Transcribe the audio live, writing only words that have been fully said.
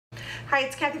Hi,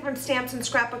 it's Cathy from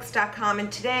stampsandscrapbooks.com, and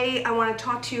today I want to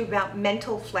talk to you about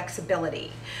mental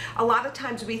flexibility. A lot of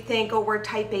times we think, oh, we're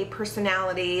type A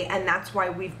personality and that's why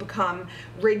we've become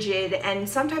rigid, and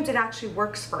sometimes it actually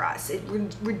works for us. It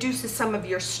reduces some of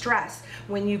your stress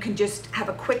when you can just have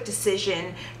a quick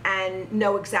decision and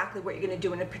know exactly what you're going to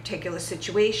do in a particular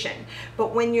situation.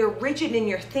 But when you're rigid in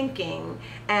your thinking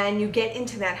and you get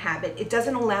into that habit, it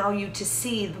doesn't allow you to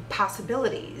see the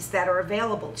possibilities that are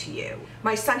available to you.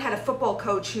 My son had a football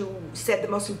coach who said the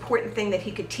most important thing that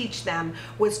he could teach them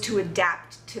was to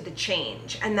adapt to the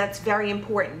change, and that's very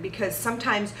important because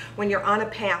sometimes when you're on a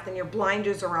path and your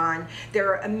blinders are on, there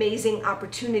are amazing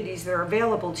opportunities that are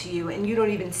available to you and you don't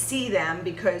even see them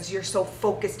because you're so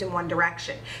focused in one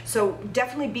direction. So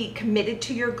definitely be committed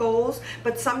to your goals,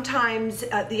 but sometimes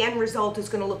the end result is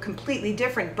going to look completely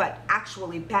different but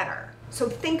actually better. So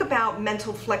think about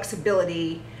mental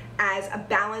flexibility as a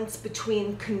balance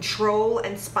between control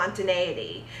and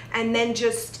spontaneity, and then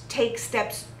just take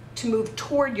steps to move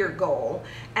toward your goal,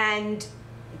 and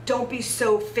don't be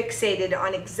so fixated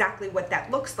on exactly what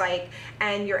that looks like,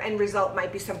 and your end result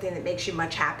might be something that makes you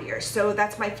much happier. So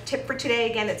that's my tip for today.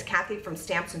 Again, it's Cathy from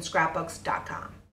stampsandscrapbooks.com.